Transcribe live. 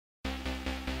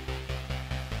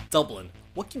Dublin.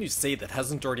 What can you say that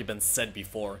hasn't already been said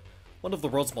before? One of the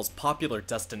world's most popular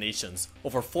destinations,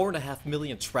 over 4.5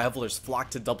 million travelers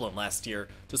flocked to Dublin last year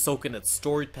to soak in its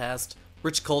storied past,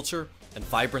 rich culture, and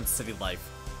vibrant city life.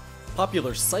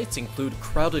 Popular sites include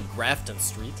crowded Grafton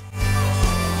Street,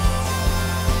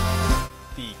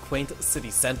 the quaint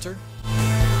city centre,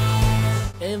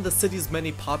 and the city's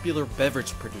many popular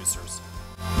beverage producers.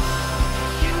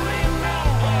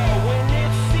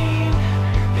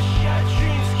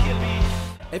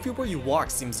 Everywhere you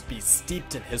walk seems to be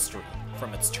steeped in history,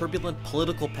 from its turbulent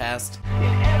political past,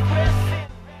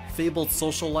 fabled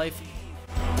social life,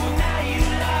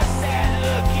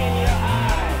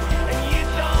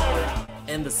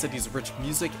 and the city's rich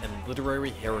music and literary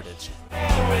heritage.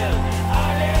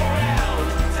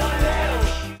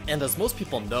 And as most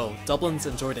people know, Dublin's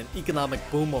enjoyed an economic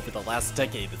boom over the last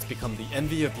decade that's become the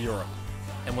envy of Europe.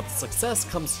 And with success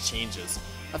comes changes.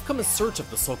 I've come in search of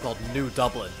the so-called New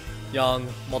Dublin. Young,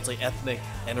 multi-ethnic,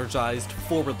 energized,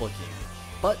 forward-looking.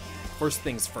 But first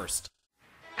things first.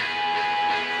 I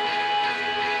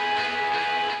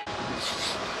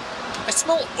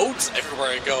smell oats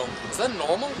everywhere I go. Is that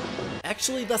normal?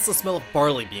 Actually, that's the smell of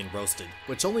barley being roasted,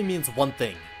 which only means one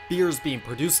thing. Beer is being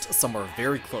produced somewhere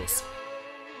very close.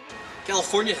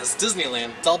 California has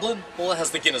Disneyland. Dublin, well, it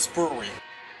has the Guinness Brewery.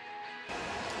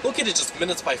 Located just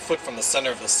minutes by foot from the center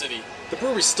of the city, the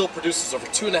brewery still produces over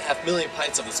 2.5 million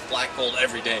pints of this black gold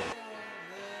every day.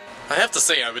 I have to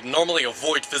say, I would normally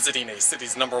avoid visiting a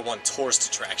city's #1 tourist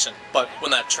attraction, but when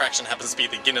that attraction happens to be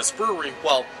the Guinness Brewery,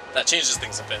 well, that changes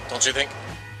things a bit, don't you think?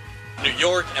 New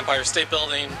York, Empire State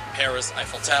Building, Paris,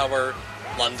 Eiffel Tower,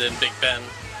 London, Big Ben,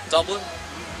 Dublin,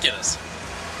 Guinness.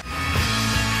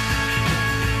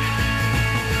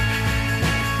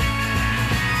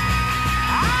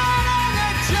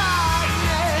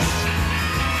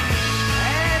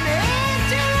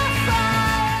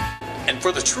 And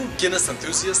for the true Guinness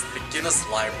enthusiast, the Guinness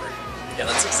Library. Yeah,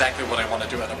 that's exactly what I want to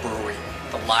do at a brewery.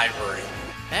 The library.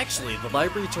 Actually, the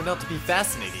library turned out to be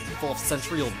fascinating, full of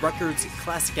century-old records,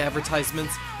 classic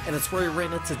advertisements, and it's where I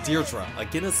ran into Deirdre, a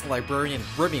Guinness librarian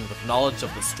brimming with knowledge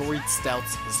of the storied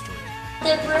stout's history.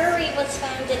 The brewery was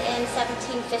founded in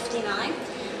 1759,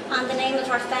 and the name of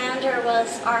our founder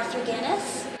was Arthur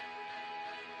Guinness.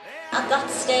 At that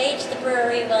stage, the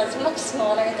brewery was much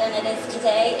smaller than it is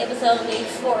today. It was only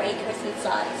 4 acres in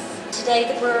size. Today,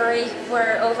 the brewery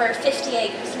were over 50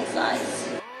 acres in size.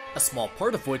 A small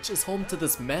part of which is home to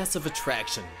this massive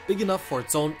attraction, big enough for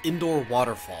its own indoor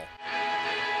waterfall.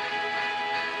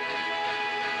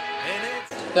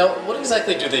 Now, what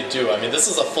exactly do they do? I mean, this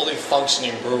is a fully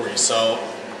functioning brewery, so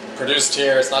produced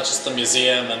here, it's not just the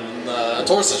museum and a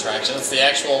tourist attraction, it's the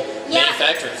actual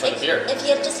manufacturing for the beer. If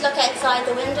you just look outside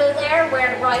the window there,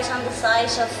 we're right on the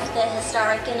site of the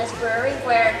historic Guinness Brewery,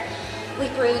 where we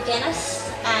brew Guinness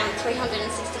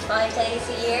 365 days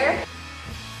a year.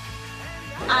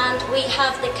 And we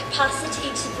have the capacity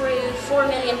to brew 4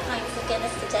 million pints of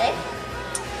Guinness a day.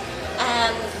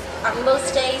 On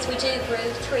most days we do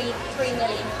brew 3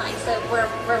 million pints, so we're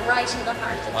right in the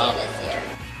heart of Guinness here.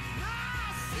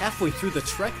 Halfway through the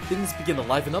trek, things begin to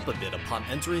liven up a bit upon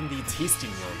entering the tasting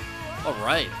room.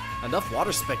 Alright, enough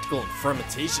water spectacle and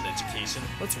fermentation education,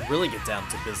 let's really get down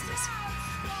to business.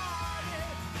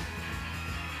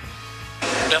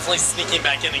 I'm definitely sneaking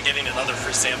back in and getting another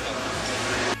free sample.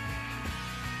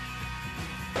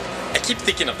 I keep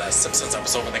thinking of that Simpsons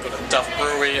episode when they go to Duff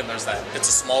Brewery and there's that It's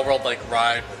a Small World-like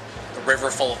ride with the river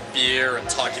full of beer and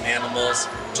talking animals.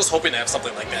 Just hoping to have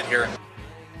something like that here.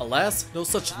 Alas, no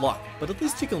such luck, but at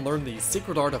least you can learn the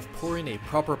secret art of pouring a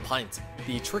proper pint.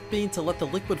 The trick being to let the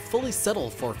liquid fully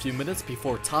settle for a few minutes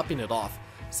before topping it off,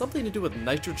 something to do with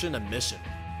nitrogen emission.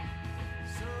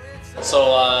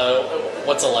 So,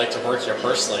 what's it like to work here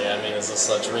personally? I mean, is this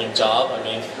a dream job? I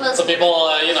mean, some people,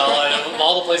 of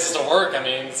all the places to work, I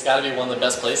mean, it's got to be one of the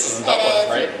best places in Dublin,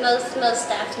 right? Most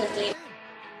definitely.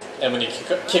 And when you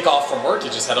kick off from work, you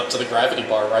just head up to the gravity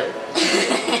bar, right?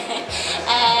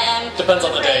 Depends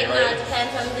on the day, right?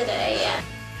 Depends on the day, yeah.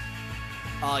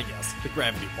 Ah yes, the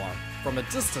gravity bar. From a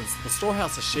distance, the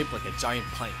storehouse is shaped like a giant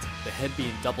pint, the head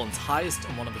being Dublin's highest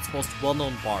and one of its most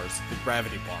well-known bars, the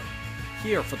gravity bar.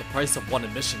 Here, for the price of one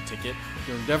admission ticket,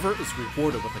 your endeavor is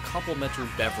rewarded with a complimentary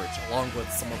beverage along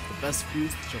with some of the best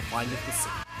views that you'll find in the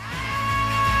city.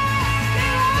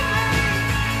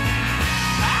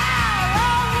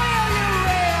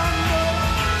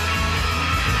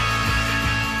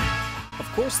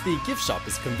 Of course, the gift shop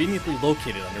is conveniently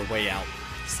located on your way out,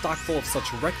 stocked full of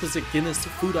such requisite Guinness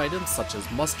food items such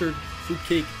as mustard,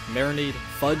 fruitcake, marinade,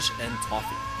 fudge, and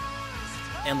toffee.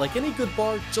 And like any good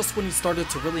bar, just when you started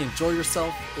to really enjoy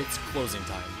yourself, it's closing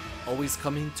time. always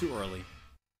coming too early.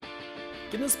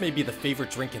 Guinness may be the favorite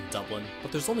drink in Dublin,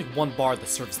 but there's only one bar that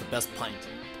serves the best pint.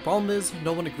 The problem is,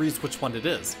 no one agrees which one it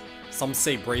is. Some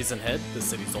say Brazen Head, the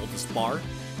city's oldest bar,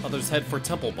 others head for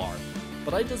Temple Bar.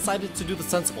 But I decided to do the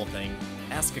sensible thing,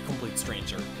 ask a complete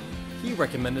stranger. He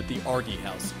recommended the RD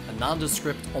House, a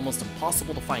nondescript, almost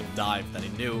impossible to find dive that I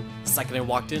knew, the second I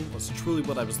walked in, was truly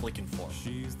what I was looking for.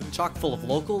 Chock full of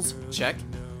locals? Check.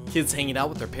 Kids hanging out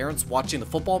with their parents watching the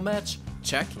football match?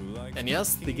 Check. And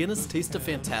yes, the Guinness tasted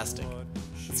fantastic.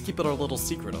 Let's keep it our little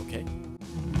secret, okay?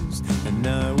 And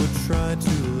I would try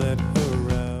to let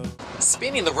her out.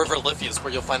 Spanning the River Liffey is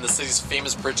where you'll find the city's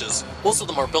famous bridges. Most of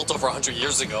them are built over 100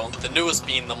 years ago, the newest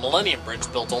being the Millennium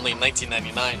Bridge, built only in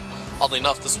 1999. Oddly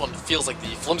enough, this one feels like the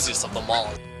flimsiest of them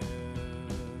all.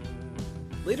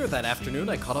 Later that afternoon,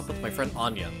 I caught up with my friend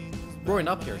Anya. Growing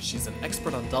up here, she's an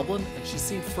expert on Dublin, and she's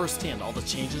seen firsthand all the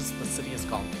changes the city has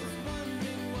gone through.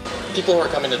 People who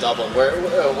are coming to Dublin, where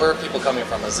are people coming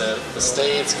from? Is it the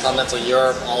States, continental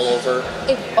Europe, all over?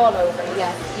 All over,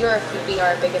 yeah. Europe would be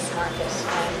our biggest market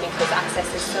because access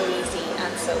is so easy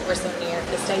and so we're so near.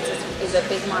 The States is a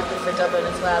big market for Dublin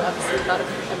as well. Obviously, a lot of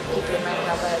people in America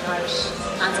have an Irish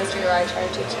ancestry or Irish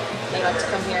heritage. They like to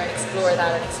come here and explore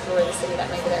that and explore the city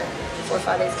that maybe their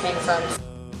forefathers came from.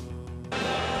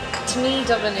 To me,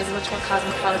 Dublin is much more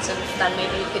cosmopolitan than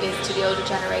maybe it is to the older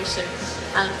generation,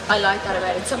 and I like that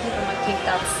about it. Some people might think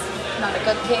that's not a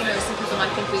good thing, or some people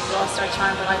might think we've lost our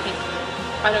charm, but I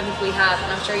don't think we have,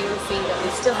 and I'm sure you'll see that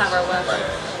we still have our welcome.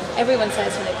 Right. Everyone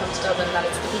says when they come to Dublin that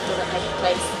it's the people that make the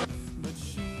place.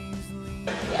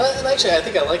 Yeah. And actually, I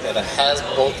think I like that. It has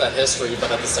both that history,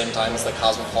 but at the same time, it's the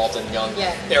cosmopolitan young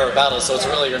era battle. So it's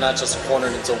really, you're not just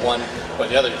cornered into one or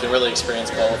the other. You can really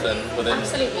experience both, and within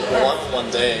one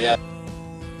day, yeah.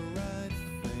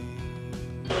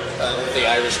 The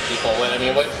Irish people. I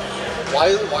mean,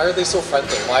 why are they so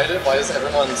friendly? Why is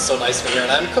everyone so nice here?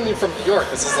 And I'm coming from New York.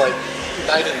 This is like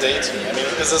night and day to me. I mean,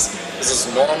 is this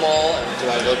normal? And do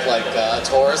I look like a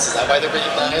tourist? Is that why they're being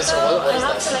nice? Or what is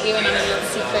I have to let you in on a little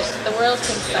secret. The world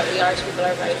thinks that we Irish people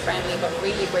are very friendly, but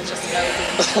really we're just nosy.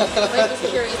 We're just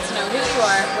curious to know who you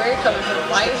are, where you're coming from,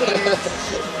 why you're here,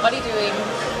 what are you doing.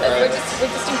 We're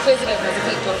just inquisitive as a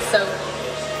people. So.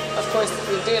 Of course,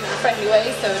 we do it in a friendly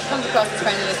way, so it comes across as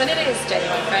friendliness, and it is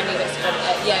genuine friendliness, but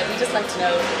yeah, we just like to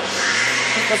know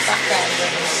people's background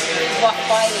and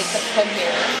why they come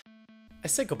here. I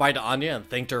said goodbye to Anya and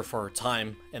thanked her for her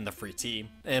time and the free tea,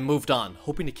 and moved on,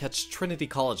 hoping to catch Trinity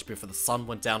College before the sun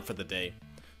went down for the day.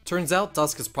 Turns out,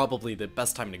 dusk is probably the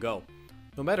best time to go.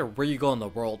 No matter where you go in the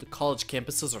world, college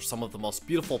campuses are some of the most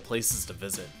beautiful places to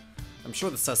visit. I'm sure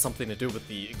this has something to do with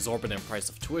the exorbitant price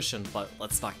of tuition, but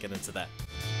let's not get into that.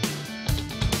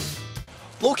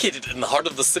 Located in the heart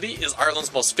of the city is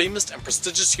Ireland's most famous and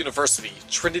prestigious university,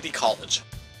 Trinity College.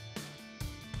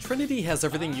 Trinity has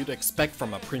everything you'd expect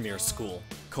from a premier school.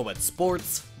 Co-ed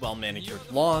sports, well-manicured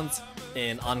lawns,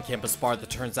 an on-campus bar that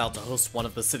turns out to host one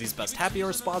of the city's best happy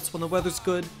hour spots when the weather's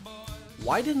good.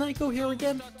 Why didn't I go here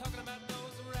again?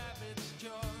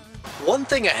 One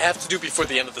thing I have to do before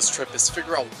the end of this trip is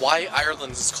figure out why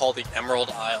Ireland is called the Emerald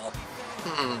Isle.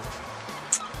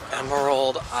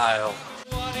 Emerald Isle.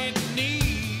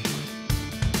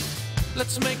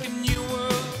 Let's make a new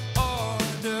world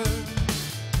order.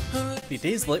 The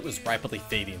day's light was rapidly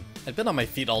fading. I'd been on my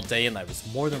feet all day and I was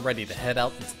more than ready to head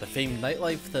out into the famed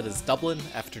nightlife that is Dublin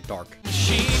after dark.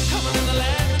 She's coming in the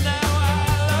land and now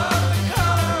I love the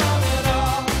color of it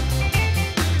all.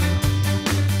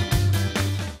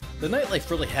 The nightlife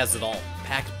really has it all.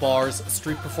 Packed bars,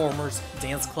 street performers,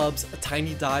 dance clubs,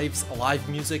 tiny dives, live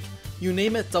music. You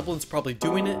name it, Dublin's probably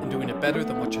doing it and doing it better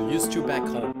than what you're used to back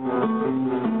home.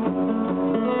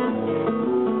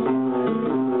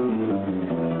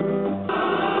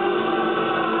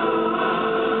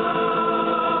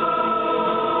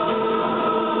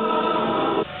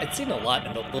 I'd seen a lot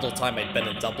in the little time I'd been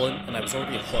in Dublin, and I was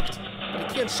already hooked. But I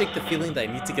can't shake the feeling that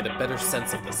I need to get a better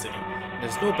sense of the city. And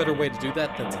there's no better way to do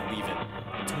that than to leave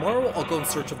it. Tomorrow I'll go in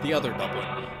search of the other Dublin,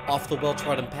 off the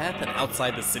well-trodden path and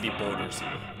outside the city borders.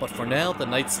 But for now, the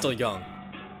night's still young,